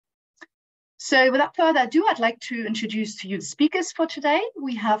So without further ado, I'd like to introduce to you the speakers for today.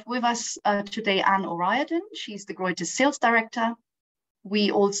 We have with us today Anne O'Riordan. She's the Gruyter's Sales Director.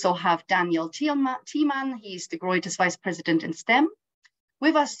 We also have Daniel Thiemann. He's the Gruyter's Vice President in STEM.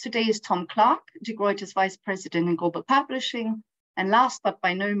 With us today is Tom Clark, the Gruyter's Vice President in Global Publishing. And last but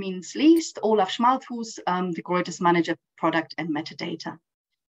by no means least, Olaf Schmalfuß, the Gruyter's Manager Product and Metadata.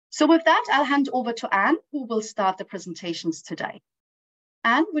 So with that, I'll hand over to Anne, who will start the presentations today.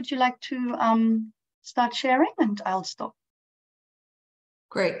 Anne, would you like to start sharing, and I'll stop.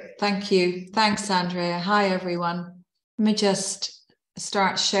 Great, thank you. Thanks, Andrea. Hi, everyone. Let me just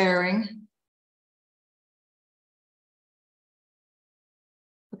start sharing.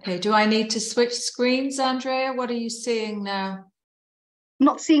 Okay, do I need to switch screens, Andrea? What are you seeing now?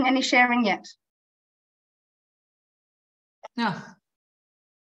 Not seeing any sharing yet. No.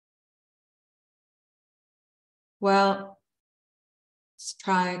 Well, let's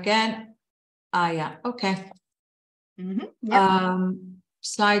try again. Yeah, okay. Yep.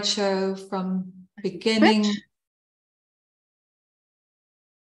 Slideshow from beginning. Switch.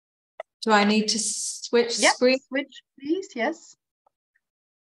 Do I need to switch screen? Switch, please, yes.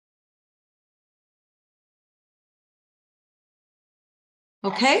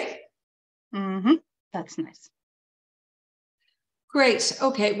 Okay. That's nice. Great.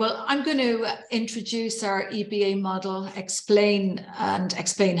 Okay. Well, I'm going to introduce our EBA model, explain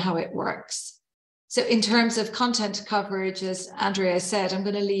how it works. So in terms of content coverage, as Andrea said, I'm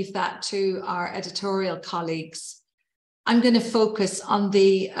going to leave that to our editorial colleagues. I'm going to focus on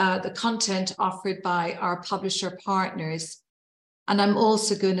the content offered by our publisher partners. And I'm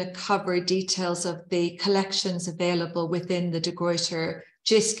also going to cover details of the collections available within the De Gruyter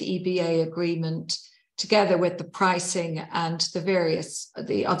Jisc EBA agreement, together with the pricing and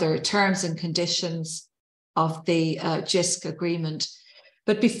the other terms and conditions of the Jisc agreement.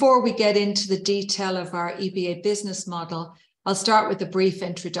 But before we get into the detail of our EBA business model, I'll start with a brief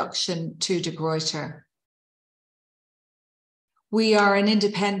introduction to De Gruyter. We are an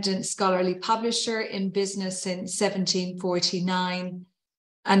independent scholarly publisher in business since 1749,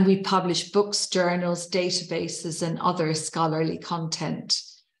 and we publish books, journals, databases, and other scholarly content.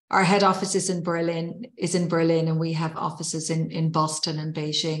 Our head office is in Berlin, and we have offices in Boston and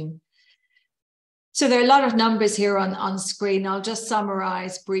Beijing. So there are a lot of numbers here on screen. I'll just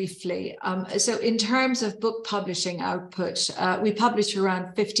summarize briefly. So in terms of book publishing output, we publish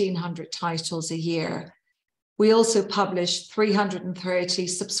around 1,500 titles a year. We also publish 330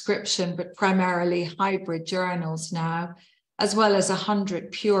 subscription, but primarily hybrid journals now, as well as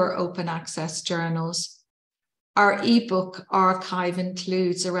 100 pure open access journals. Our ebook archive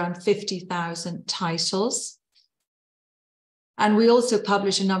includes around 50,000 titles. And we also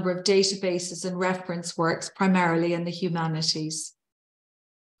publish a number of databases and reference works, primarily in the humanities.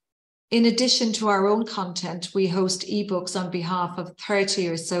 In addition to our own content, we host ebooks on behalf of 30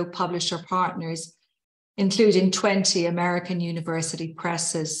 or so publisher partners, including 20 American university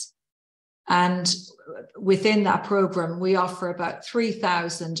presses. And within that program, we offer about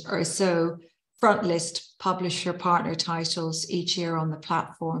 3,000 or so frontlist publisher partner titles each year on the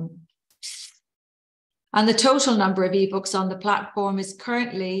platform. And the total number of ebooks on the platform is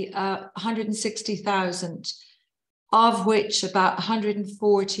currently 160,000, of which about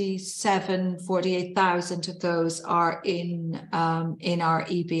 48,000 of those are in our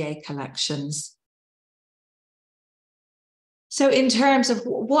EBA collections. So in terms of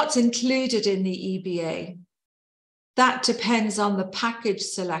what's included in the EBA, that depends on the package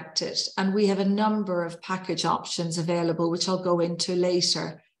selected, and we have a number of package options available, which I'll go into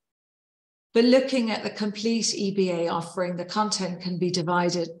later. But looking at the complete EBA offering, the content can be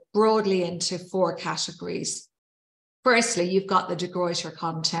divided broadly into 4 categories. Firstly, you've got the De Gruyter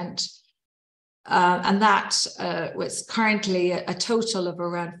content, and that was currently a total of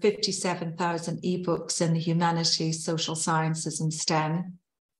around 57,000 ebooks in the humanities, social sciences, and STEM.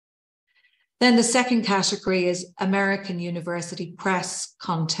 Then the second category is American University Press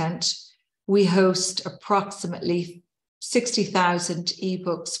content. We host approximately 60,000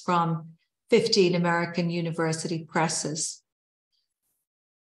 ebooks from 15 American university presses.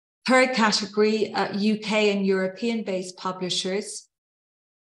 Third category, UK and European-based publishers,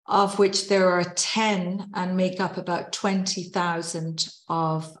 of which there are 10 and make up about 20,000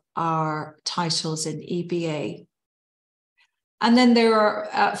 of our titles in EBA. And then there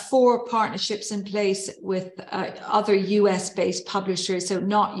are 4 partnerships in place with other US-based publishers, so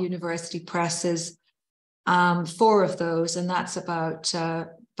not university presses, 4 of those, and that's about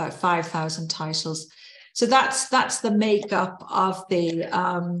 5,000 titles. So that's the makeup of the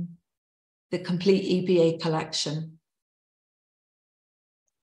complete EBA collection.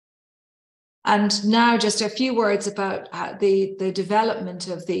 And now just a few words about the development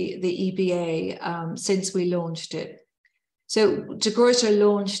of the EBA since we launched it. So De Gruyter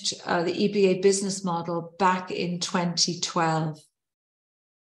launched the EBA business model back in 2012.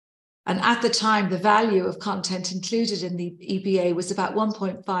 And at the time, the value of content included in the EBA was about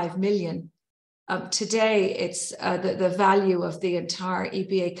 1.5 million. Today, it's the value of the entire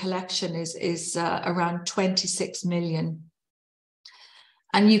EBA collection is around 26 million.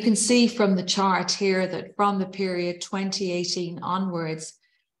 And you can see from the chart here that from the period 2018 onwards,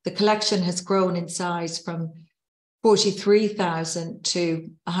 the collection has grown in size from 43,000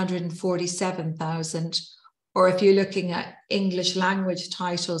 to 147,000. Or if you're looking at English language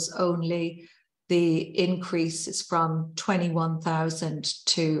titles only, the increase is from 21,000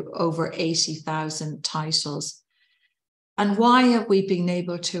 to over 80,000 titles. And why have we been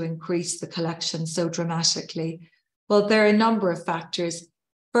able to increase the collection so dramatically? Well, there are a number of factors.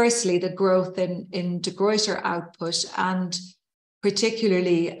 Firstly, the growth in De Gruyter output, and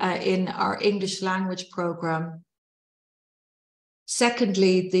particularly in our English language programme.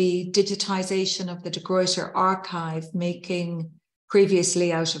 Secondly, the digitization of the De Gruyter archive, making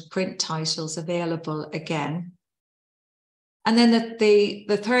previously out of print titles available again. And then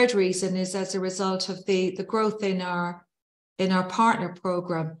the third reason is as a result of the growth in our partner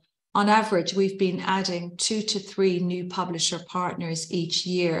programme. On average, we've been adding 2 to 3 new publisher partners each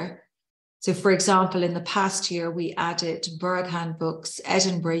year. So for example, in the past year, we added Berghahn Books,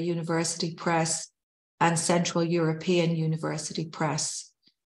 Edinburgh University Press, and Central European University Press.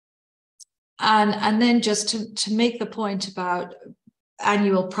 And then just to make the point about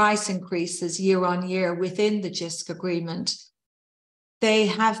annual price increases year on year within the Jisc agreement, they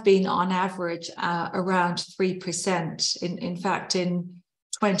have been on average around 3%. In fact, in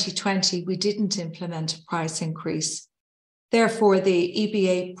 2020, we didn't implement a price increase. Therefore, the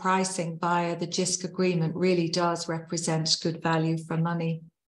EBA pricing via the Jisc agreement really does represent good value for money.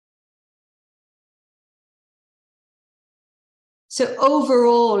 So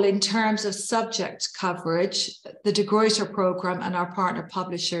overall, in terms of subject coverage, the De Gruyter programme and our partner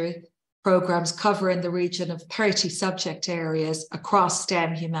publisher programmes cover in the region of 30 subject areas across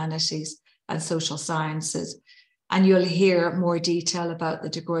STEM, humanities and social sciences. And you'll hear more detail about the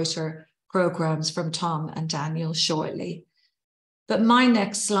De Gruyter programmes from Tom and Daniel shortly. But my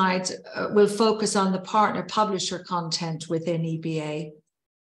next slide will focus on the partner publisher content within EBA.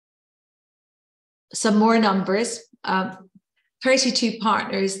 Some more numbers, 32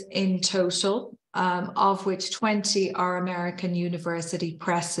 partners in total, of which 20 are American university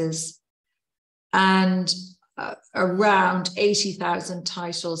presses, and around 80,000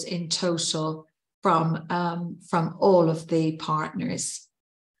 titles in total from all of the partners.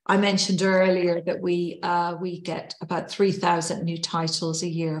 I mentioned earlier that we get about 3,000 new titles a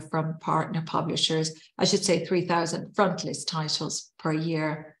year from partner publishers. I should say 3,000 frontlist titles per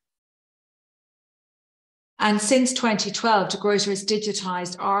year. And since 2012, De Gruyter has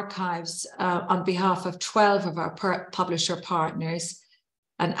digitized archives on behalf of 12 of our publisher partners.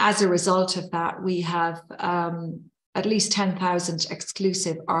 And as a result of that, we have at least 10,000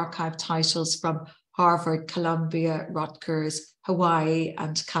 exclusive archive titles from Harvard, Columbia, Rutgers, Hawaii,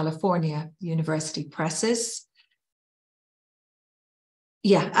 and California university presses.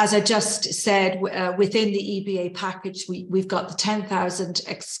 Yeah, as I just said, within the EBA package, we've got the 10,000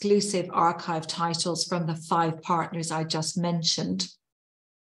 exclusive archive titles from the 5 partners I just mentioned.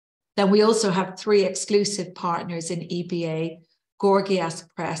 Then we also have 3 exclusive partners in EBA: Gorgias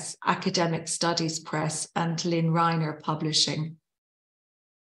Press, Academic Studies Press, and Lynn Reiner Publishing.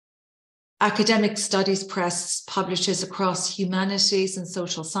 Academic Studies Press publishes across humanities and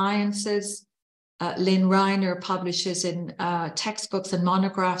social sciences. Lynn Reiner publishes in textbooks and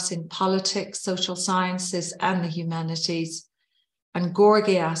monographs in politics, social sciences, and the humanities. And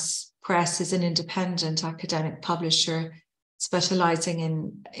Gorgias Press is an independent academic publisher specializing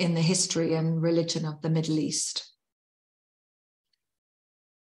in the history and religion of the Middle East.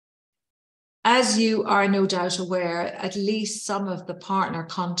 As you are no doubt aware, at least some of the partner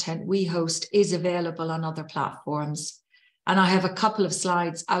content we host is available on other platforms. And I have a couple of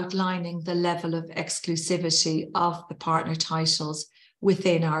slides outlining the level of exclusivity of the partner titles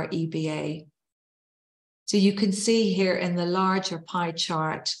within our EBA. So you can see here in the larger pie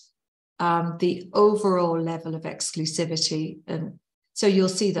chart, the overall level of exclusivity. And so you'll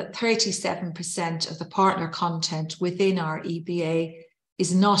see that 37% of the partner content within our EBA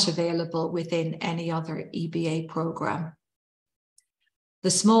is not available within any other EBA program.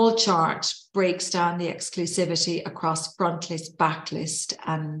 The small chart breaks down the exclusivity across frontlist, backlist,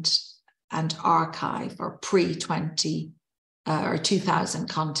 and archive or pre-20 or 2000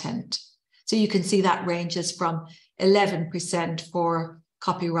 content. So you can see that ranges from 11% for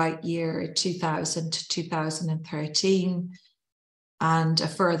copyright year 2000 to 2013, and a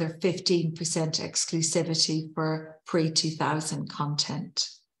further 15% exclusivity for pre-2000 content.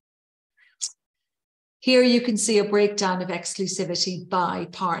 Here you can see a breakdown of exclusivity by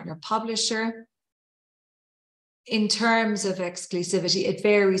partner publisher. In terms of exclusivity, it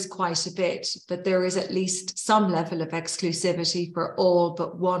varies quite a bit, but there is at least some level of exclusivity for all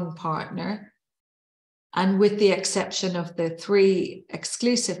but one partner. And with the exception of the 3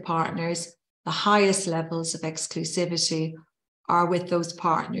 exclusive partners, the highest levels of exclusivity are with those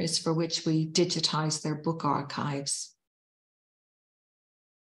partners for which we digitize their book archives.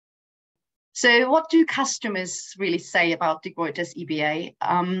 So what do customers really say about the Gruyter's EBA?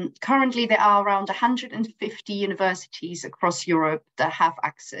 Currently, there are around 150 universities across Europe that have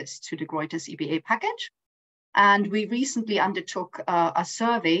access to the Gruyter's EBA package. And we recently undertook a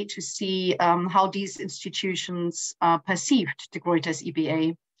survey to see how these institutions perceived the Gruyter's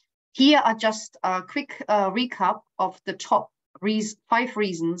EBA. Here are just a quick recap of the top 5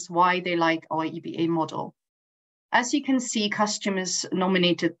 reasons why they like our EBA model. As you can see, customers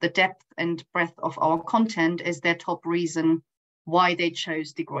nominated the depth and breadth of our content as their top reason why they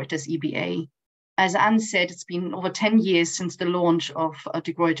chose the Gruyter's EBA. As Anne said, it's been over 10 years since the launch of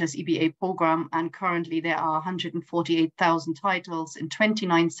the Gruyter's EBA program, and currently there are 148,000 titles in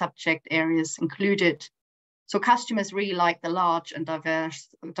 29 subject areas included. So customers really like the large and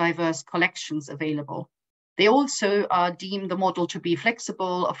diverse collections available. They also deem the model to be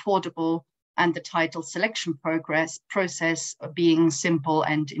flexible, affordable, and the title selection process being simple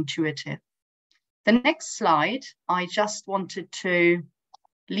and intuitive. The next slide, I just wanted to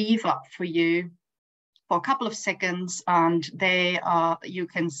leave up for you for a couple of seconds, and there you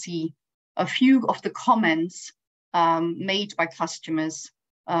can see a few of the comments made by customers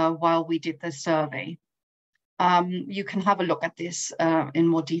while we did the survey. You can have a look at this in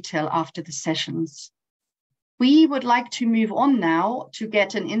more detail after the sessions. We would like to move on now to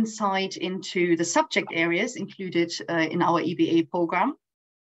get an insight into the subject areas included in our EBA program.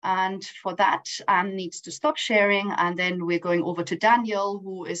 And for that, Anne needs to stop sharing, and then we're going over to Daniel,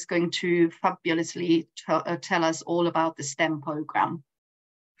 who is going to fabulously tell us all about the STEM program.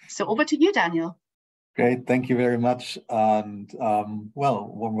 So over to you, Daniel. Great, thank you very much. And well,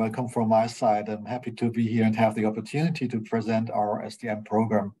 warm welcome from my side. I'm happy to be here and have the opportunity to present our STM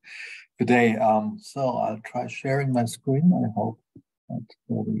program today. So I'll try sharing my screen. I hope that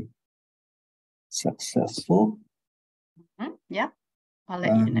will be successful. Yeah, I'll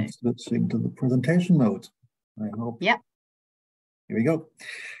let you know. Switching to the presentation mode. I hope. Yeah. Here we go.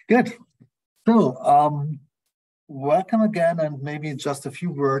 Good. So welcome again, and maybe just a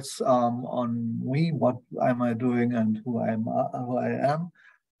few words on me. What am I doing and who I am.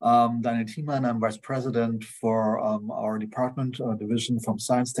 Daniel Thiemann, I'm Vice President for our department or division from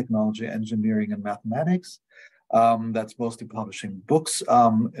Science, Technology, Engineering, and Mathematics. That's mostly publishing books.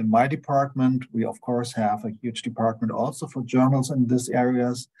 In my department, we of course have a huge department also for journals in these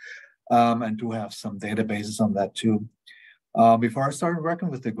areas, and do have some databases on that too. Before I started working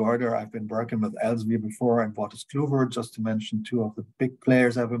with the Gruyter, I've been working with Elsevier before and Wolters Kluwer, just to mention 2 of the big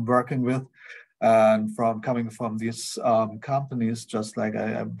players I've been working with. And coming from these companies, just like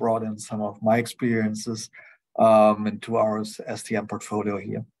I brought in some of my experiences into our STM portfolio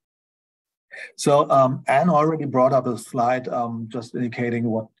here. So Anne already brought up a slide just indicating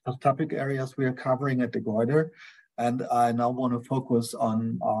what topic areas we are covering at the Gruyter. And I now want to focus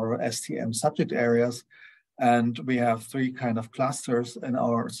on our STM subject areas. And we have 3 kind of clusters in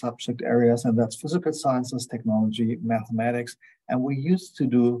our subject areas, and that's physical sciences, technology, mathematics. And we used to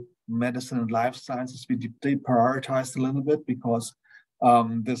do medicine and life sciences. We deprioritized a little bit because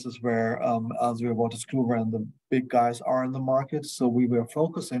this is where Elsevier, Wolters Kluwer, and the big guys are in the market. So we were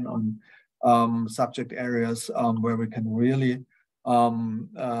focusing on subject areas where we can really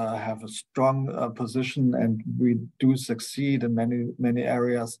have a strong position, and we do succeed in many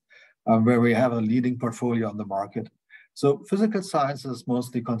areas where we have a leading portfolio on the market. So physical sciences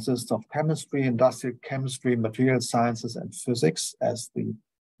mostly consist of chemistry, industrial chemistry, material sciences, and physics as the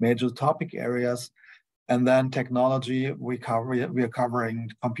major topic areas. And then technology, we are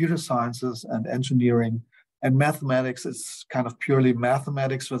covering computer sciences and engineering. And mathematics is kind of purely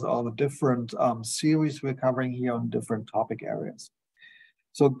mathematics with all the different series we're covering here on different topic areas.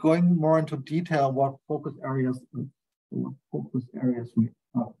 So going more into detail, what focus areas we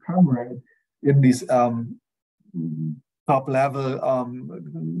are covering in these top level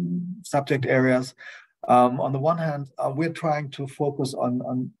subject areas. On the one hand, we're trying to focus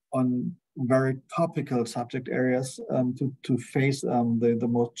on very topical subject areas to face the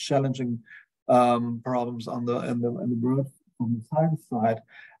most challenging problems in the world from the science side.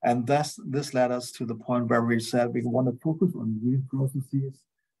 And this led us to the point where we said we want to focus on real processes,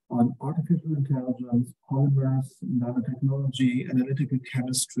 on artificial intelligence, polymers, nanotechnology, analytical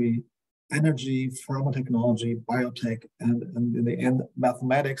chemistry, energy, pharmacotechnology, biotech, and in the end,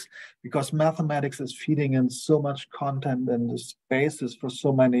 mathematics, because mathematics is feeding in so much content and the basis for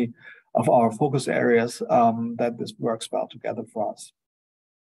so many of our focus areas that this works well together for us.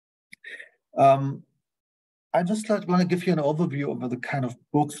 I just want to give you an overview of the kind of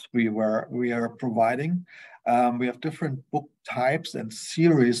books we are providing. We have different book types and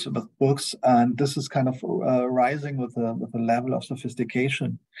series of books, and this is kind of rising with a level of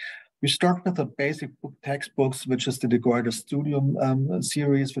sophistication. We start with the basic book textbooks, which is the Gruyter Studium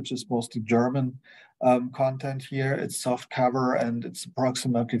series, which is mostly German content here. It's soft cover and it's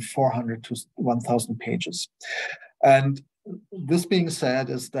approximately 400 to 1,000 pages. And this being said,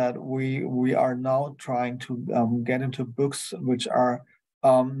 is that we are now trying to get into books which are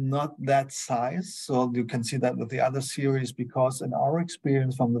not that size. So you can see that with the other series, because in our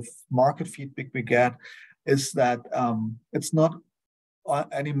experience from the market feedback we get is that it's not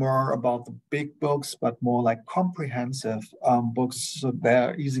anymore about the big books, but more like comprehensive books, so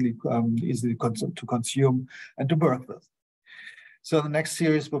they're easily to consume and to work with. So the next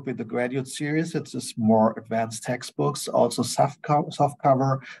series will be the graduate series. It's just more advanced textbooks, also soft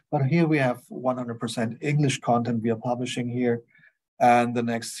cover, but here we have 100% English content we are publishing here. And the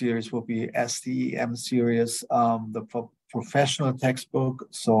next series will be STEM series, the professional textbook,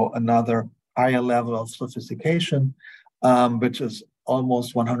 so another higher level of sophistication, which is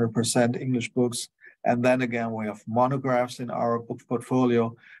almost 100% English books. And then again, we have monographs in our book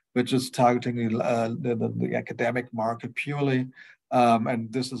portfolio, which is targeting the academic market purely.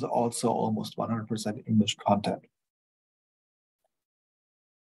 And this is also almost 100% English content.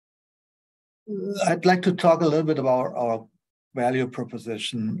 I'd like to talk a little bit about our value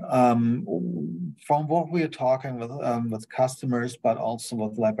proposition. From what we are talking with customers, but also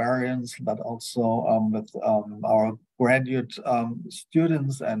with librarians, but also with our graduate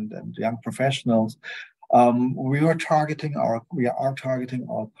students and young professionals, we are targeting our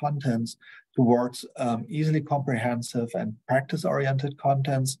contents towards easily comprehensive and practice-oriented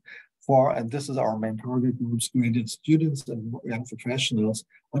contents and this is our main target groups, graduate students and young professionals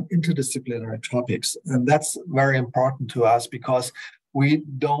on interdisciplinary topics. And that's very important to us because we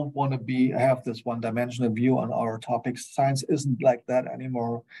don't want to have this one-dimensional view on our topics. Science isn't like that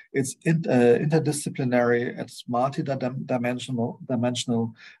anymore. It's interdisciplinary, it's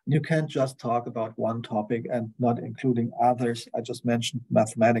multi-dimensional. You can't just talk about one topic and not including others. I just mentioned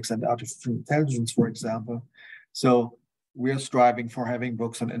mathematics and artificial intelligence, for example. So we are striving for having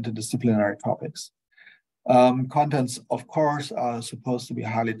books on interdisciplinary topics. Contents, of course, are supposed to be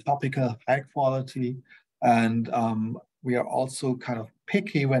highly topical, high quality, and we are also kind of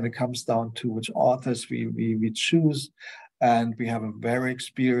picky when it comes down to which authors we choose. And we have a very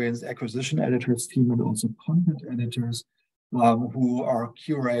experienced acquisition editors team and also content editors who are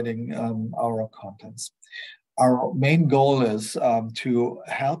curating our contents. Our main goal is to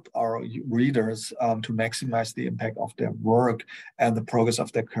help our readers to maximize the impact of their work and the progress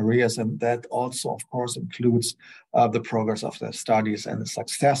of their careers. And that also, of course, includes the progress of their studies and the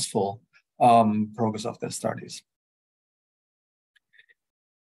successful progress of their studies.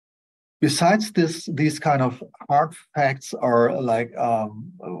 Besides these kind of hard facts are like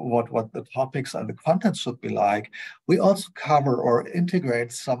what the topics and the content should be like, we also cover or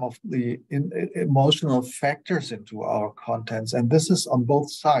integrate some of the emotional factors into our contents. And this is on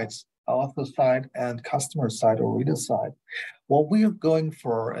both sides, author side and customer side or reader side. What we are going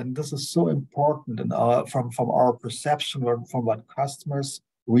for, and this is so important from our perception, from what customers,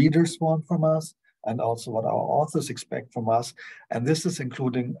 readers want from us, and also what our authors expect from us. And this is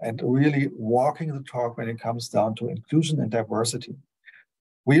including and really walking the talk when it comes down to inclusion and diversity.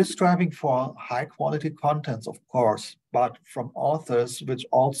 We are striving for high quality contents, of course, but from authors which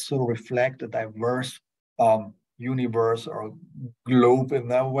also reflect a diverse universe or globe in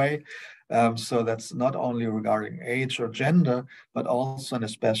that way. So that's not only regarding age or gender, but also and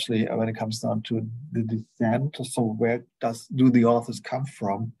especially when it comes down to the descent. So where do the authors come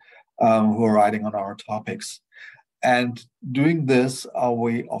from? Who are writing on our topics. And doing this,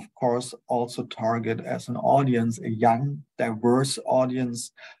 we of course also target as an audience, a young, diverse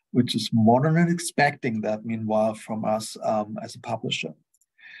audience, which is modern and expecting that meanwhile from us as a publisher.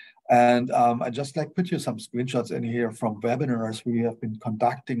 And I just like put you some screenshots in here from webinars we have been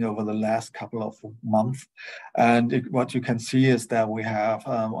conducting over the last couple of months. And what you can see is that we have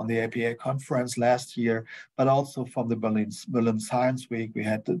on the APA conference last year, but also from the Berlin Science Week, we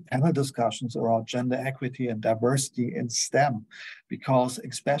had the panel discussions around gender equity and diversity in STEM, because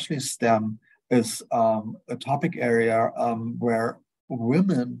especially STEM is a topic area where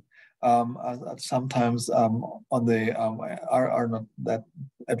women sometimes on the are not that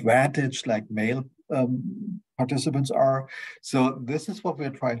advantaged like male participants are. So this is what we're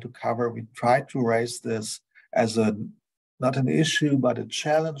trying to cover. We try to raise this as not an issue, but a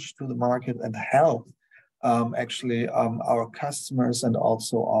challenge to the market and help actually our customers and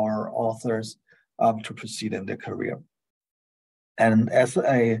also our authors to proceed in their career. And as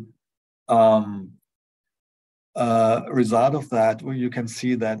a result of that, you can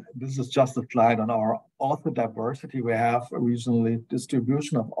see that this is just a slide on our author diversity. We have a regional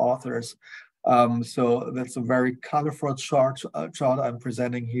distribution of authors. So that's a very colorful chart I'm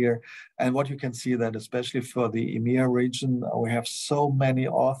presenting here. And what you can see that especially for the EMEA region, we have so many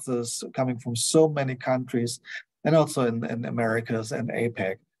authors coming from so many countries, and also in Americas and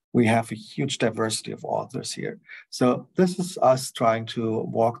APAC. We have a huge diversity of authors here. So this is us trying to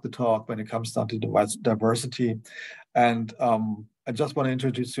walk the talk when it comes down to diversity. And I just want to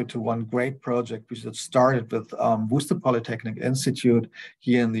introduce you to one great project which has started with Worcester Polytechnic Institute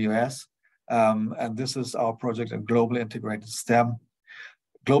here in the US. And this is our project in Global Integrated STEM.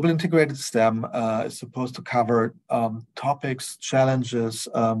 Global Integrated STEM is supposed to cover topics, challenges,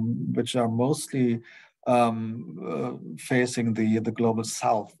 which are mostly facing the global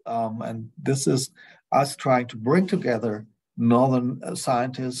south. And this is us trying to bring together northern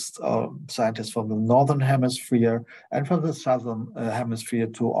scientists from the northern hemisphere and from the southern hemisphere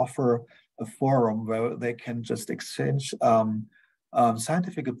to offer a forum where they can just exchange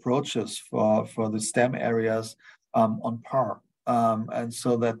scientific approaches for the STEM areas on par. And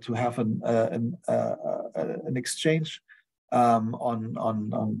so that to have an exchange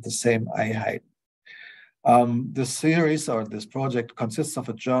on the same eye height. This series or this project consists of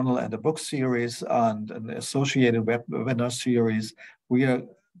a journal and a book series and an associated webinar series. We are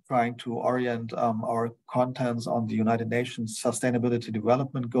trying to orient our contents on the United Nations Sustainability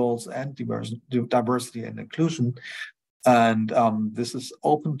Development Goals and diversity and inclusion. And this is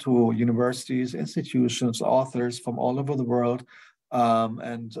open to universities, institutions, authors from all over the world.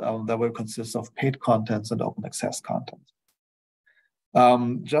 And that will consist of paid contents and open access content.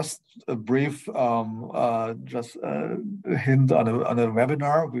 Just a brief hint on a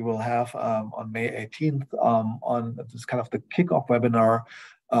webinar we will have on May 18th on this kind of the kickoff webinar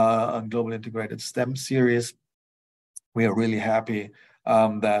on Global Integrated STEM series. We are really happy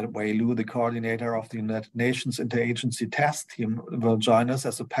that Wei Lu, the coordinator of the United Nations Interagency Task Team, will join us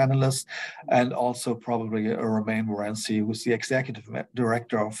as a panelist, and also probably Romain Morency, who's the executive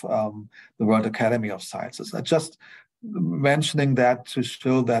director of the World Academy of Sciences. Just mentioning that to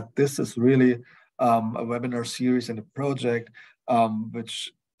show that this is really a webinar series and a project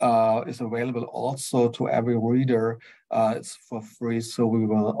which is available also to every reader. It's for free, so we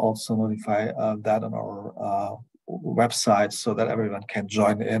will also notify that on our website so that everyone can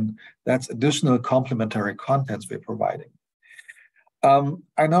join in. That's additional complementary contents we're providing.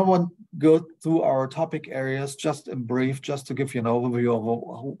 I now want to go through our topic areas just in brief, just to give you an overview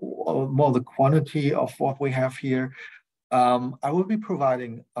of more the quantity of what we have here. I will be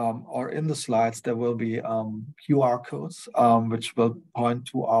providing, or in the slides, there will be QR codes, which will point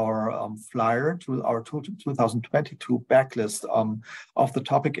to our flyer, to our 2022 backlist of the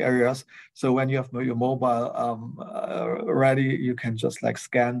topic areas. So when you have your mobile ready, you can just like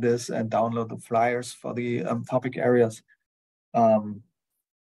scan this and download the flyers for the topic areas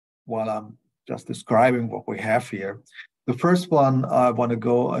while I'm just describing what we have here. The first one I want to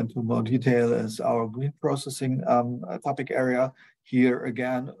go into more detail is our green processing topic area. Here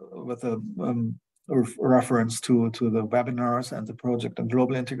again, with a reference to the webinars and the project on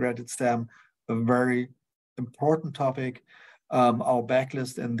Global Integrated STEM, a very important topic. Our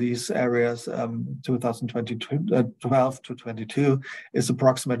backlist in these areas, 2012 to 22, is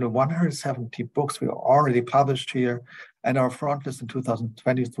approximately 170 books we already published here, and our front list in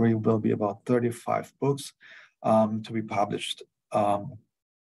 2023 will be about 35 books to be published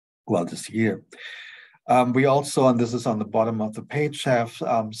this year. We also, and this is on the bottom of the page, have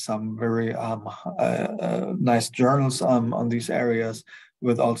some very nice journals on these areas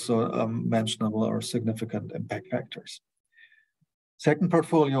with also mentionable or significant impact factors. Second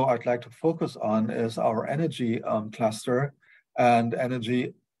portfolio I'd like to focus on is our energy cluster. And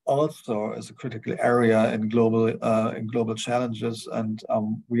energy also is a critical area in global challenges, and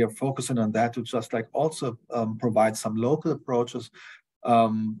we are focusing on that to just like also provide some local approaches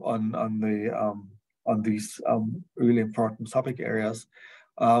on these really important topic areas.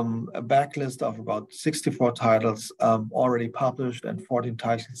 A backlist of about 64 titles already published and 14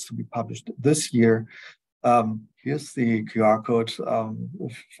 titles to be published this year. Here's the QR code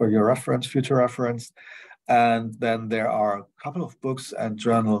for your reference, future reference. And then there are a couple of books and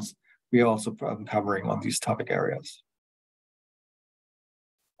journals we are also covering on these topic areas.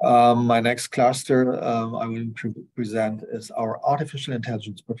 My next cluster I will present is our artificial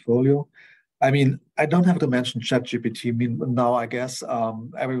intelligence portfolio. I mean, I don't have to mention ChatGPT. I mean, now I guess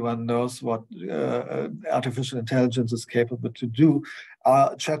everyone knows what artificial intelligence is capable to do.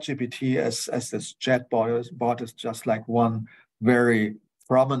 ChatGPT as this chatbot is just like one very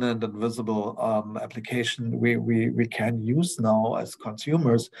prominent and visible application we can use now as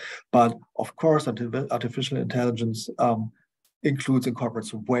consumers. But of course, artificial intelligence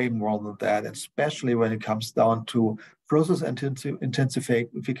incorporates way more than that, especially when it comes down to process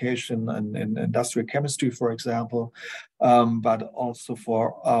intensification and in industrial chemistry, for example, but also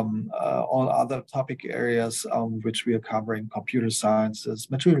for all other topic areas which we are covering, computer sciences,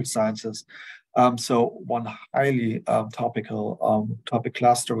 material sciences. So one highly topical topic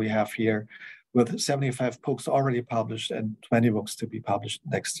cluster we have here with 75 books already published and 20 books to be published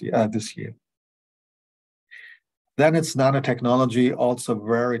this year. Then it's nanotechnology, also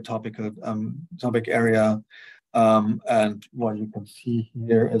very topical topic area. And what you can see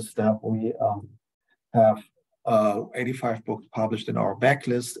here is that we have 85 books published in our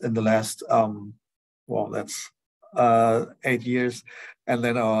backlist in the last, well, that's 8 years. And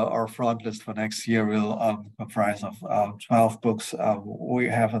then our front list for next year will comprise of 12 books we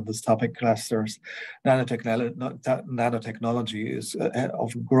have in this topic clusters. Nanotechnology is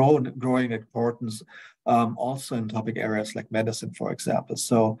of growing importance also in topic areas like medicine, for example.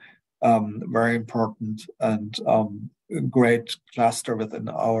 So very important and great cluster within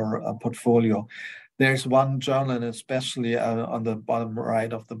our portfolio. There's one journal, and especially on the bottom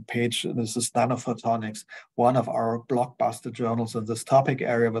right of the page, this is Nanophotonics, one of our blockbuster journals in this topic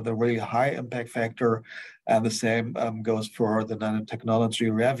area with a really high impact factor. And the same goes for the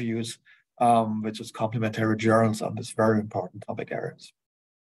nanotechnology reviews, which is complementary journals on this very important topic areas.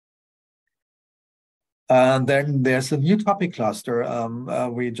 And then there's a new topic cluster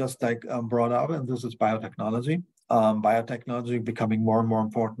we just brought up, and this is biotechnology. Biotechnology becoming more and more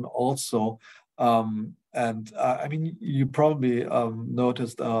important also. I mean, you probably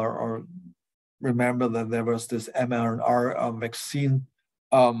noticed or remember that there was this mRNA vaccine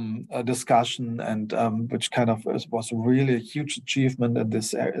discussion, and which kind of was really a huge achievement in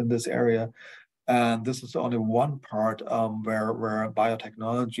this area. And this is only one part where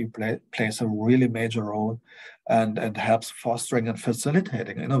biotechnology plays a really major role and helps fostering and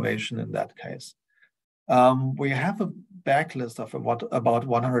facilitating innovation in that case. We have a backlist of about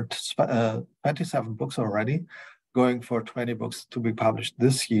 127 books already, going for 20 books to be published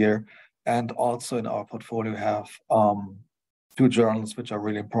this year. And also in our portfolio have 2 journals which are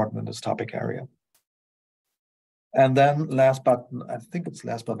really important in this topic area. And then last but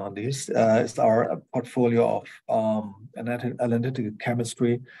not least, is our portfolio of analytical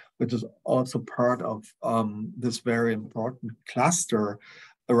chemistry, which is also part of this very important cluster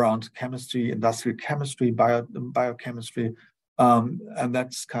around chemistry, industrial chemistry, biochemistry, and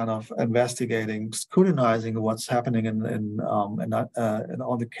that's kind of investigating, scrutinizing what's happening in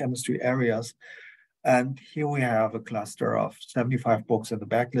all the chemistry areas. And here we have a cluster of 75 books in the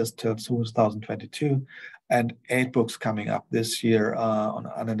backlist till 2022, and 8 books coming up this year on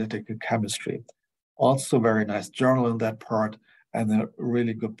analytical chemistry. Also very nice journal in that part, and a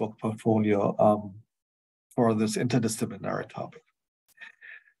really good book portfolio for this interdisciplinary topic.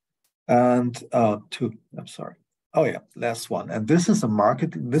 And last one. And this is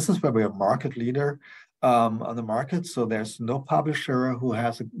where we are market leader on the market. So there's no publisher who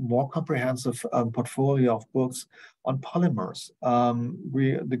has a more comprehensive portfolio of books on polymers.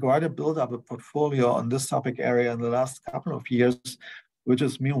 The Gruyter built up a portfolio on this topic area in the last couple of years, which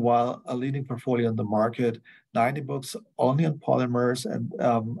is meanwhile a leading portfolio in the market. 90 books only on polymers,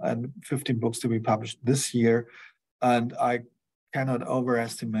 and 15 books to be published this year. And I cannot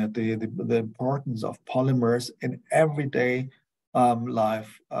overestimate the importance of polymers in everyday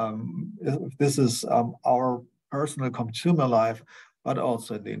life. This is our personal consumer life, but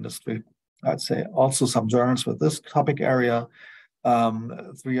also in the industry, I'd say. Also some journals with this topic area.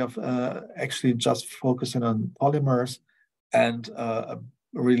 3 of actually just focusing on polymers, and a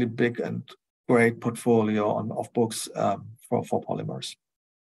really big and great portfolio of books for polymers.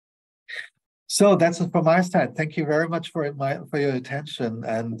 So that's it from my side. Thank you very much for your attention.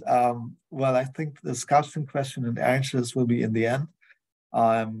 And well, I think the discussion, question and answers will be in the end.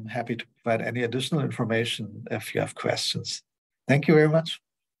 I'm happy to provide any additional information if you have questions. Thank you very much.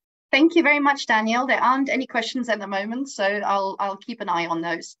 Thank you very much, Daniel. There aren't any questions at the moment, so I'll keep an eye on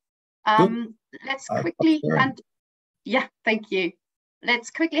those. Let's quickly thank you.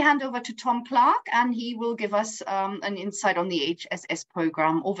 Let's quickly hand over to Tom Clark, and he will give us an insight on the HSS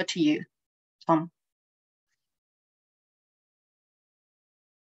program. Over to you, Tom.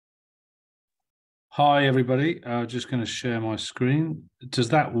 Hi, everybody. Just going to share my screen. Does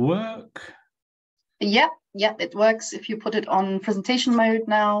that work? Yeah, it works. If you put it on presentation mode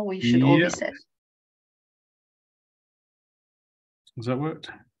now, we should all be set. Has that worked?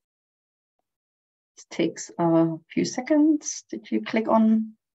 It takes a few seconds. Did you click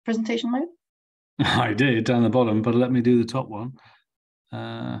on presentation mode? I did down the bottom, but let me do the top one.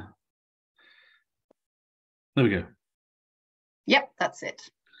 There we go. Yep, that's it.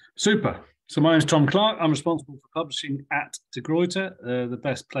 Super. So my name is Tom Clark. I'm responsible for publishing at De Gruyter, the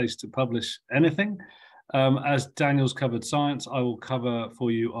best place to publish anything. As Daniel's covered science, I will cover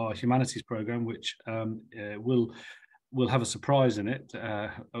for you our humanities program, which will have a surprise in it.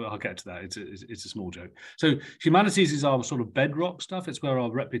 I'll get to that. It's a small joke. So humanities is our sort of bedrock stuff. It's where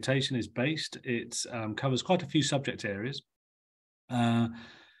our reputation is based. It covers quite a few subject areas.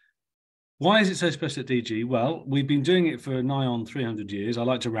 Why is it so special at DG? Well, we've been doing it for nigh on 300 years. I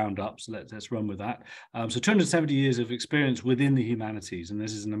like to round up, so let's run with that. So 270 years of experience within the humanities, and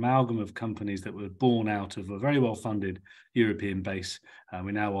this is an amalgam of companies that were born out of a very well-funded European base.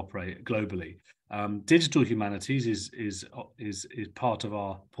 We now operate globally. Digital humanities is part of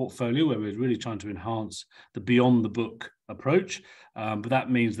our portfolio, where we're really trying to enhance the beyond the book approach, but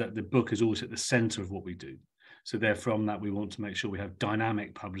that means that the book is always at the center of what we do. So therefrom that we want to make sure we have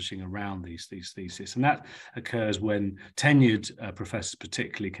dynamic publishing around these theses, and that occurs when tenured professors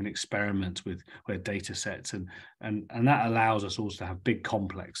particularly can experiment with data sets, and that allows us also to have big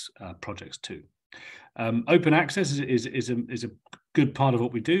complex projects too. Open access is a good part of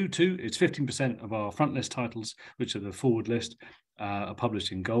what we do too. It's 15% of our front list titles, which are the forward list, are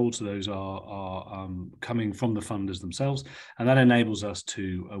published in gold. So those are coming from the funders themselves, and that enables us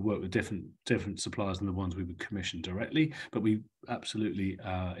to work with different suppliers than the ones we would commission directly. But we absolutely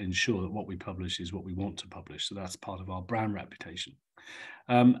ensure that what we publish is what we want to publish. So that's part of our brand reputation.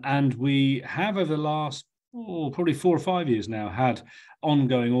 And we have, over the last probably 4 or 5 years now, had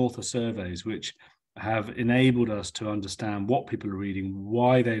ongoing author surveys, which have enabled us to understand what people are reading,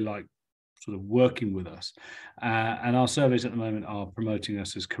 why they like sort of working with us, and our surveys at the moment are promoting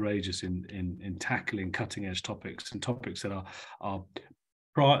us as courageous in tackling cutting edge topics, and topics that are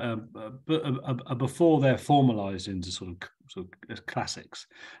before they're formalized into sort of classics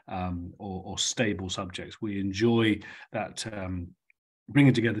or stable subjects. We enjoy that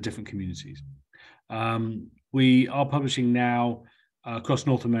bringing together different communities. We are publishing now across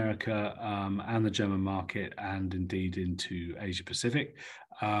North America and the German market, and indeed into Asia Pacific.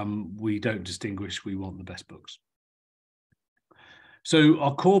 We don't distinguish, we want the best books. So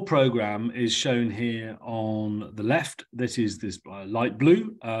our core program is shown here on the left. This is this light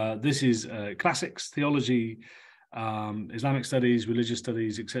blue. This is classics, theology, Islamic studies, religious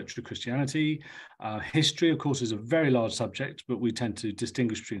studies, etc., Christianity. History, of course, is a very large subject, but we tend to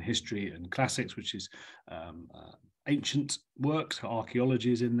distinguish between history and classics, which is ancient works.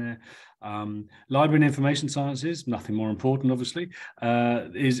 Archaeology is in there. Library and information sciences, nothing more important, obviously,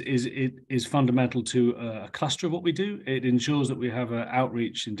 is fundamental to a cluster of what we do. It ensures that we have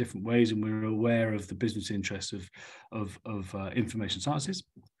outreach in different ways, and we're aware of the business interests of information sciences.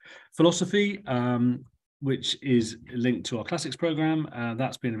 Philosophy, which is linked to our classics program.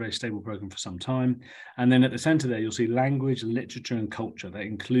 That's been a very stable program for some time. And then at the center there, you'll see language, literature, and culture. That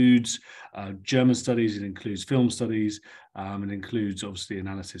includes German studies, it includes film studies, it includes obviously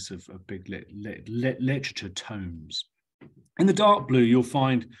analysis of big literature tomes. In the dark blue, you'll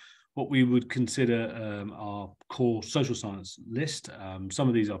find what we would consider our core social science list. Some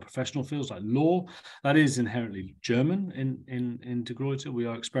of these are professional fields like law. That is inherently German in De Gruyter. We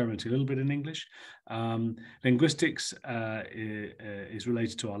are experimenting a little bit in English. Linguistics is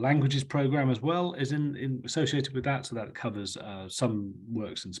related to our languages program as well, is associated with that. So that covers some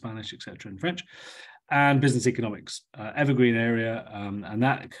works in Spanish, etc., and French. And business economics, evergreen area, and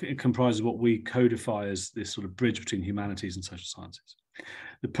that comprises what we codify as this sort of bridge between humanities and social sciences.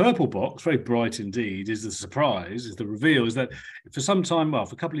 The purple box, very bright indeed, is the surprise, is the reveal, is that for some time, well,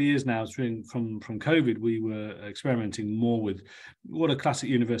 for a couple of years now, from COVID, we were experimenting more with what a classic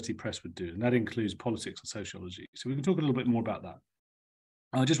university press would do, and that includes politics and sociology. So we can talk a little bit more about that.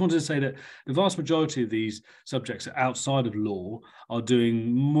 I just wanted to say that the vast majority of these subjects outside of law are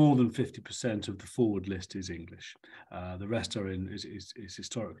doing more than 50% of the forward list is English. The rest are is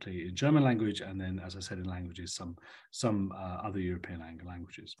historically in German language, and then, as I said, in languages, some other European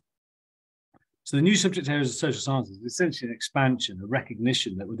languages. So the new subject areas of social sciences is essentially an expansion, a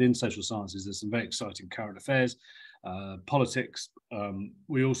recognition that within social sciences there's some very exciting current affairs, politics.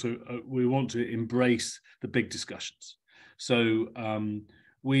 We want to embrace the big discussions. So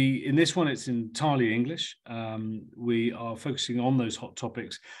in this one, it's entirely English. We are focusing on those hot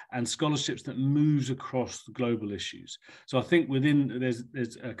topics and scholarships that moves across the global issues. So I think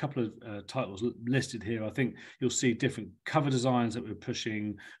there's a couple of titles listed here. I think you'll see different cover designs that we're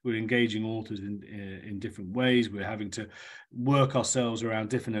pushing. We're engaging authors in different ways. We're having to work ourselves around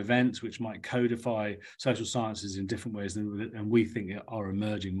different events which might codify social sciences in different ways and we think are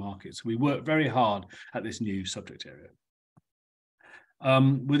emerging markets. We work very hard at this new subject area.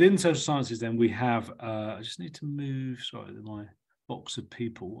 Within social sciences, then we have, I just need to move, sorry, my box of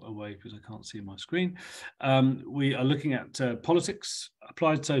people away because I can't see my screen. We are looking at politics,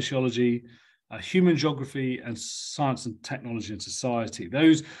 applied sociology, human geography, and science and technology and society.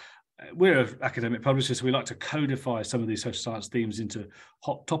 We're an academic publisher, so we like to codify some of these social science themes into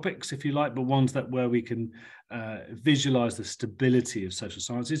hot topics, if you like, but ones where we can visualize the stability of social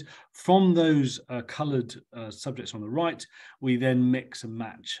sciences. From those colored subjects on the right, we then mix and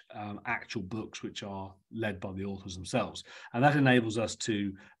match actual books which are led by the authors themselves. And that enables us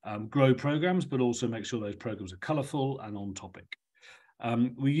to grow programs, but also make sure those programs are colorful and on topic.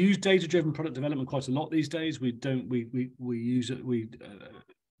 We use data-driven product development quite a lot these days.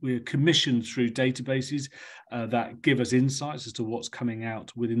 We're commissioned through databases that give us insights as to what's coming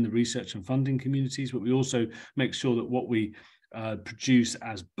out within the research and funding communities, but we also make sure that what we produce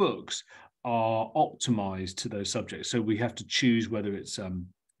as books are optimized to those subjects. So we have to choose whether it's a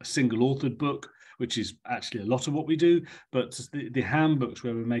single authored book, which is actually a lot of what we do, but the handbooks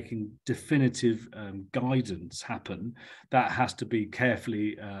where we're making definitive guidance happen, that has to be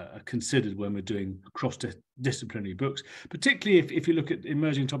carefully considered when we're doing cross-disciplinary books, particularly if you look at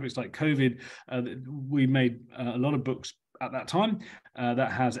emerging topics like COVID. We made a lot of books at that time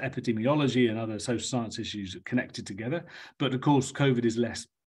that has epidemiology and other social science issues connected together. But of course, COVID is less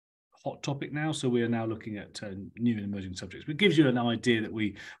hot topic now, so we are now looking at new and emerging subjects. But it gives you an idea that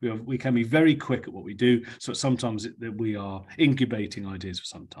we can be very quick at what we do, so sometimes that we are incubating ideas for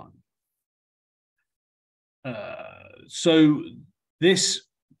some time. So this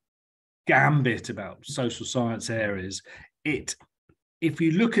gambit about social science areas, if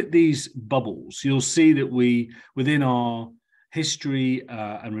you look at these bubbles, you'll see that within our history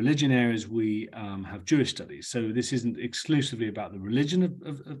and religion areas, we have Jewish studies. So this isn't exclusively about the religion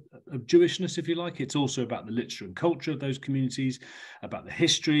of Jewishness, if you like. It's also about the literature and culture of those communities, about the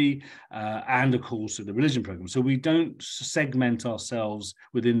history, and of course the religion program. So we don't segment ourselves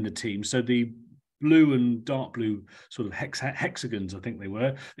within the team. So the blue and dark blue sort of hexagons, I think they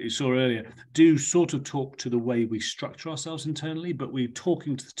were, that you saw earlier, do sort of talk to the way we structure ourselves internally, but we're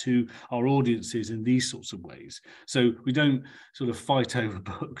talking to our audiences in these sorts of ways. So we don't sort of fight over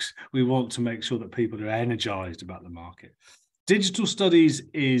books. We want to make sure that people are energized about the market. Digital studies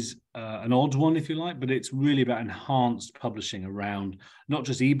is an odd one, if you like, but it's really about enhanced publishing around not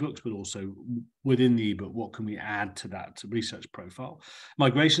just ebooks, but also within the ebook, what can we add to that research profile?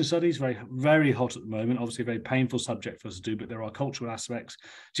 Migration studies, very, very hot at the moment, obviously a very painful subject for us to do, but there are cultural aspects,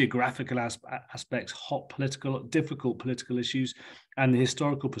 geographical aspects, difficult political issues, and the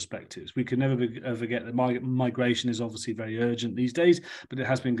historical perspectives. We can never forget that migration is obviously very urgent these days, but it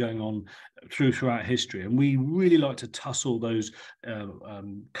has been going on throughout history. And we really like to tussle those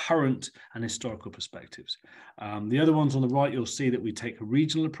current and historical perspectives. The other ones on the right, you'll see that we take a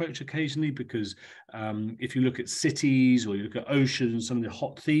regional approach occasionally, because if you look at cities or you look at oceans, some of the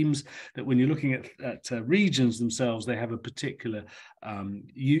hot themes, that when you're looking at regions themselves, they have a particular,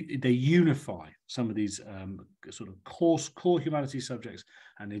 they unify some of these sort of core humanities subjects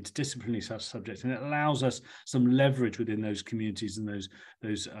and interdisciplinary subjects, and it allows us some leverage within those communities and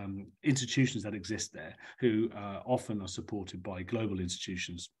those institutions that exist there, who often are supported by global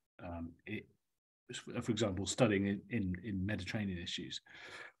institutions, for example, studying in Mediterranean issues.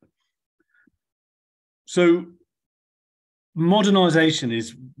 So modernization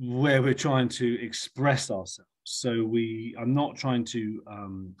is where we're trying to express ourselves. So I'm not trying to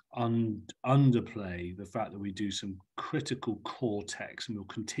underplay the fact that we do some critical core text, and we'll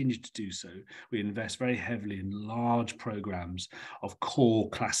continue to do so. We invest very heavily in large programs of core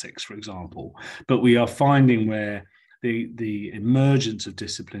classics, for example, but we are finding where the emergence of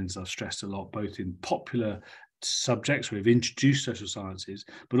disciplines are stressed a lot, both in popular subjects. We've introduced social sciences,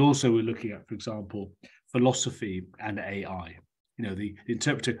 but also we're looking at, for example, philosophy and AI. You know, the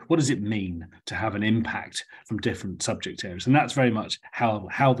interpreter, what does it mean to have an impact from different subject areas? And that's very much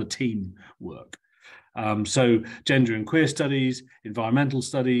how the team work. So gender and queer studies, environmental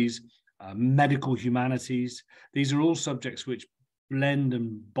studies, medical humanities, these are all subjects which blend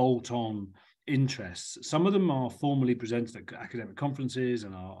and bolt on interests. Some of them are formally presented at academic conferences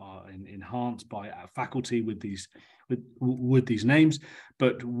and are enhanced by faculty with these names,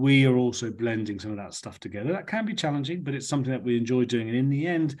 but we are also blending some of that stuff together. That can be challenging, but it's something that we enjoy doing. And in the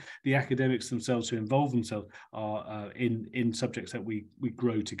end, the academics themselves who involve themselves are in subjects that we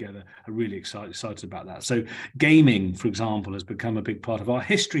grow together are really excited about that. So gaming, for example, has become a big part of our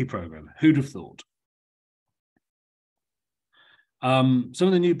history program. Who'd have thought? Some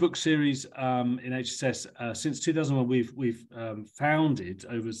of the new book series in HSS, since 2001, we've founded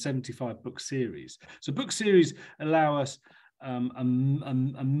over 75 book series. So book series allow us a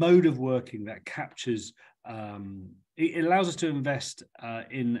mode of working that captures, it allows us to invest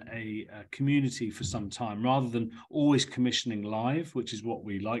in a community for some time, rather than always commissioning live, which is what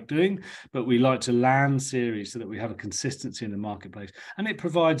we like doing, but we like to land series so that we have a consistency in the marketplace. And it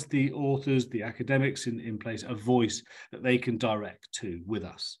provides the authors, the academics in place, a voice that they can direct to with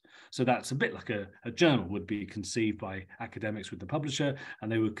us. So that's a bit like a journal would be conceived by academics with the publisher,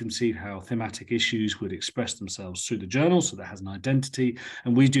 and they would conceive how thematic issues would express themselves through the journal, so that has an identity,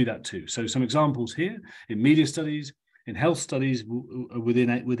 and we do that too. So some examples here in media studies, in health studies within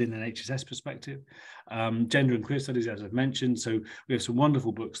an HSS perspective, gender and queer studies, as I've mentioned. So we have some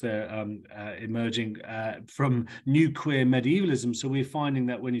wonderful books there emerging from new queer medievalism. So we're finding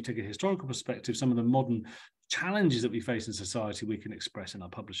that when you take a historical perspective, some of the modern challenges that we face in society we can express in our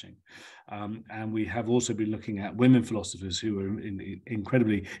publishing. And we have also been looking at women philosophers who were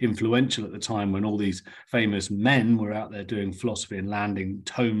incredibly influential at the time when all these famous men were out there doing philosophy and landing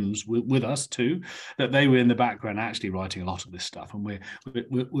tomes with us too, that they were in the background actually writing a lot of this stuff. And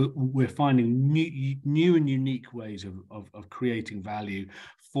we're finding new and unique ways of creating value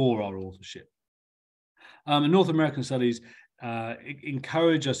for our authorship. In North American studies,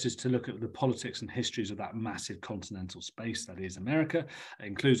 encourage us is to look at the politics and histories of that massive continental space that is America. It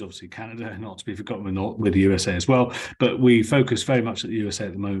includes obviously Canada, not to be forgotten with the USA as well, but we focus very much at the USA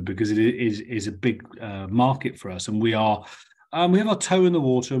at the moment because it is a big market for us, and we have our toe in the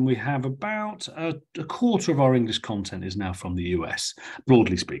water, and we have about a quarter of our English content is now from the US,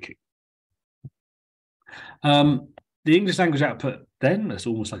 broadly speaking. The English language output then, that's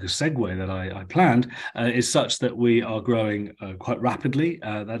almost like a segue that I planned, is such that we are growing quite rapidly.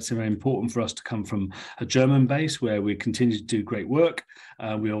 That's very important for us to come from a German base where we continue to do great work.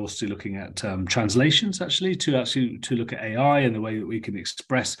 We're also looking at translations to look at AI and the way that we can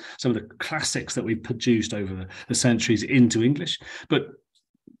express some of the classics that we've produced over the centuries into English. But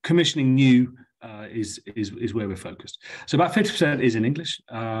commissioning new is where we're focused. So about 50% is in English.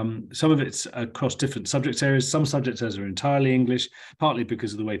 Some of it's across different subject areas. Some subject areas are entirely English, partly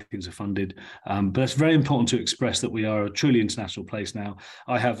because of the way things are funded. But it's very important to express that we are a truly international place now.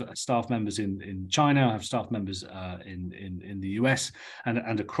 I have staff members in China. I have staff members in the US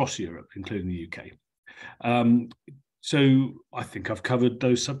and across Europe, including the UK. So I think I've covered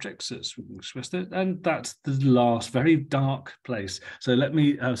those subjects, and that's the last very dark place. So let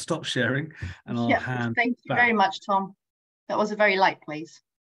me stop sharing, and I'll hand Thank you back. very much, Tom. That was a very light place.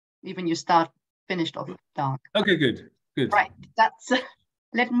 Even you finished off dark. Okay, good. Right, that's.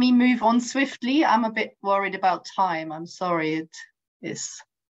 Let me move on swiftly. I'm a bit worried about time. I'm sorry. It is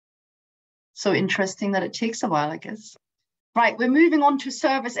so interesting that it takes a while, I guess. Right, we're moving on to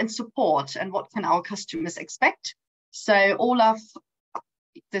service and support, and what can our customers expect? So Olaf,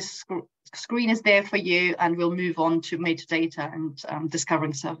 this screen is there for you, and we'll move on to metadata and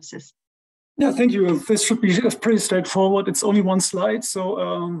discovering services. Yeah, thank you. This should be pretty straightforward. It's only one slide,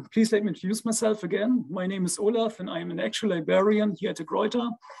 so please let me introduce myself again. My name is Olaf, and I'm an actual librarian here at Gruyter,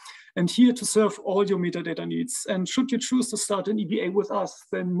 and here to serve all your metadata needs. And should you choose to start an EBA with us,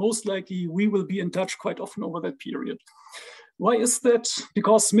 then most likely we will be in touch quite often over that period. Why is that?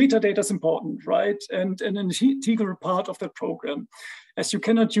 Because metadata is important, right? And an integral part of that program, as you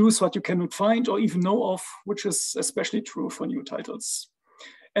cannot use what you cannot find or even know of, which is especially true for new titles.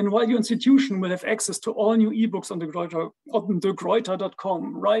 And while your institution will have access to all new ebooks on the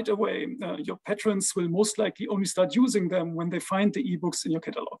Gruyter.com right away, your patrons will most likely only start using them when they find the ebooks in your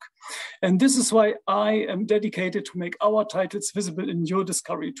catalog. And this is why I am dedicated to make our titles visible in your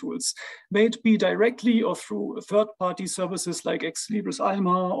discovery tools, may it be directly or through third-party services like Ex Libris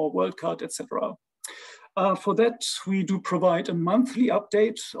Alma or WorldCard, etc. For that, we do provide a monthly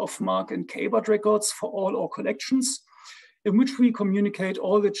update of MARC and KBAT records for all our collections, in which we communicate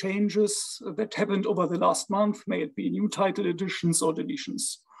all the changes that happened over the last month, may it be new title additions or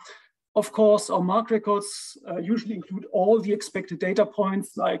deletions. Of course, our MARC records usually include all the expected data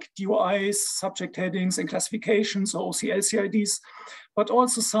points like DOIs, subject headings and classifications or OCLC-IDs, but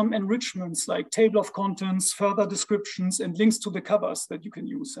also some enrichments like table of contents, further descriptions, and links to the covers that you can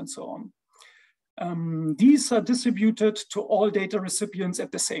use and so on. These are distributed to all data recipients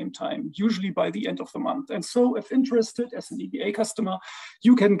at the same time, usually by the end of the month. And so if interested as an EBA customer,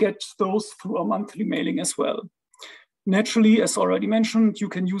 you can get those through a monthly mailing as well. Naturally, as already mentioned, you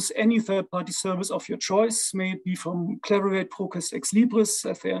can use any third-party service of your choice, may it be from Clarivate, Procast, Ex Libris,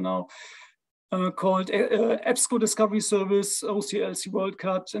 as they are now called, EBSCO Discovery Service, OCLC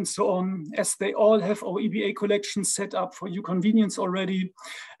WorldCat, and so on, as they all have our EBA collections set up for your convenience already,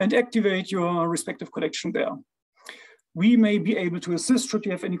 and activate your respective collection there. We may be able to assist should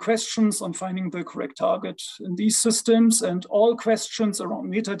you have any questions on finding the correct target in these systems, and all questions around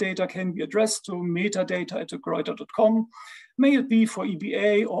metadata can be addressed to metadata@gruyter.com, may it be for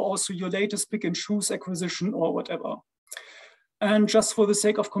EBA or also your latest pick and choose acquisition or whatever. And just for the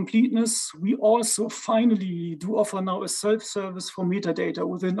sake of completeness, we also finally do offer now a self-service for metadata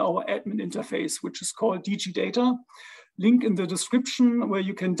within our admin interface, which is called DG Data. Link in the description, where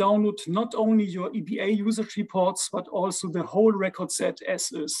you can download not only your EBA usage reports, but also the whole record set as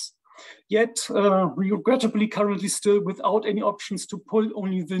is. Yet, we regrettably currently still without any options to pull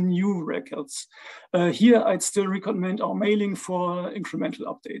only the new records. Here, I'd still recommend our mailing for incremental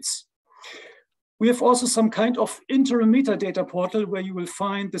updates. We have also some kind of interim metadata portal where you will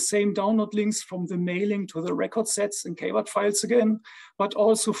find the same download links from the mailing to the record sets and KBAT files again, but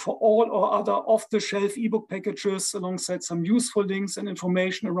also for all our other off-the-shelf ebook packages alongside some useful links and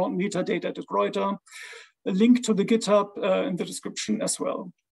information around metadata at Gruyter. A link to the GitHub in the description as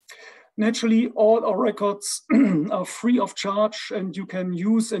well. Naturally, all our records are free of charge and you can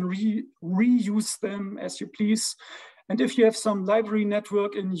use and reuse them as you please. And if you have some library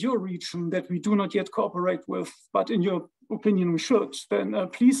network in your region that we do not yet cooperate with, but in your opinion we should, then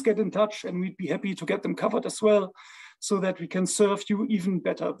please get in touch and we'd be happy to get them covered as well so that we can serve you even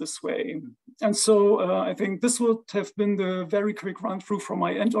better this way. And so I think this would have been the very quick run through from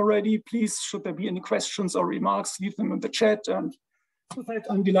my end already. Please, should there be any questions or remarks, leave them in the chat. And with that,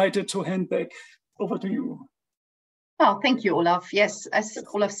 I'm delighted to hand back over to you. Oh, thank you, Olaf. Yes, as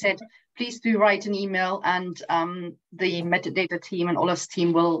Olaf said, please do write an email and the metadata team and Olaf's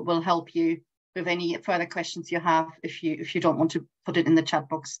team will help you with any further questions you have if you don't want to put it in the chat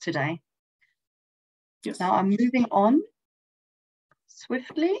box today. Yes. Now I'm moving on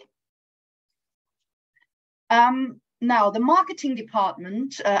swiftly. Now, the marketing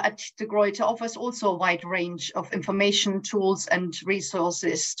department at De Gruyter offers also a wide range of information, tools, and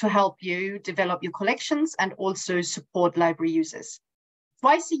resources to help you develop your collections and also support library users.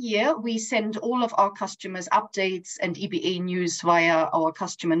 Twice a year, we send all of our customers updates and EBA news via our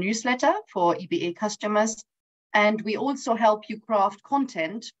customer newsletter for EBA customers. And we also help you craft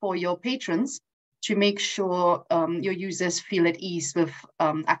content for your patrons to make sure your users feel at ease with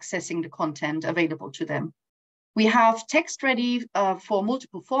accessing the content available to them. We have text ready for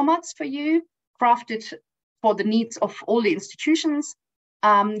multiple formats for you, crafted for the needs of all the institutions.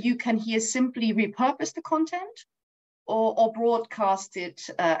 You can here simply repurpose the content or broadcast it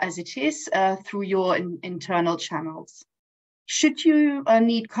as it is through your internal channels. Should you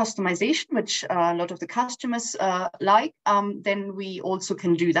need customization, which a lot of the customers like, then we also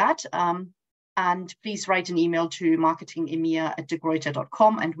can do that. And please write an email to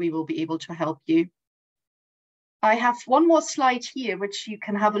marketing@degruyter.com and we will be able to help you. I have one more slide here, which you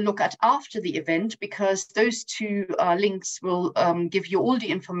can have a look at after the event, because those two links will give you all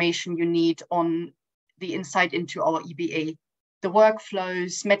the information you need on the insight into our EBA, the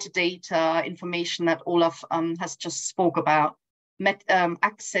workflows, metadata, information that Olaf has just spoke about,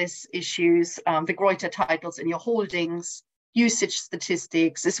 access issues, the Gruyter titles in your holdings, usage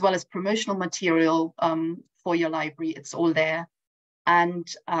statistics, as well as promotional material for your library. It's all there.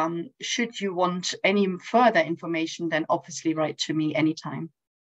 And should you want any further information, then obviously write to me anytime.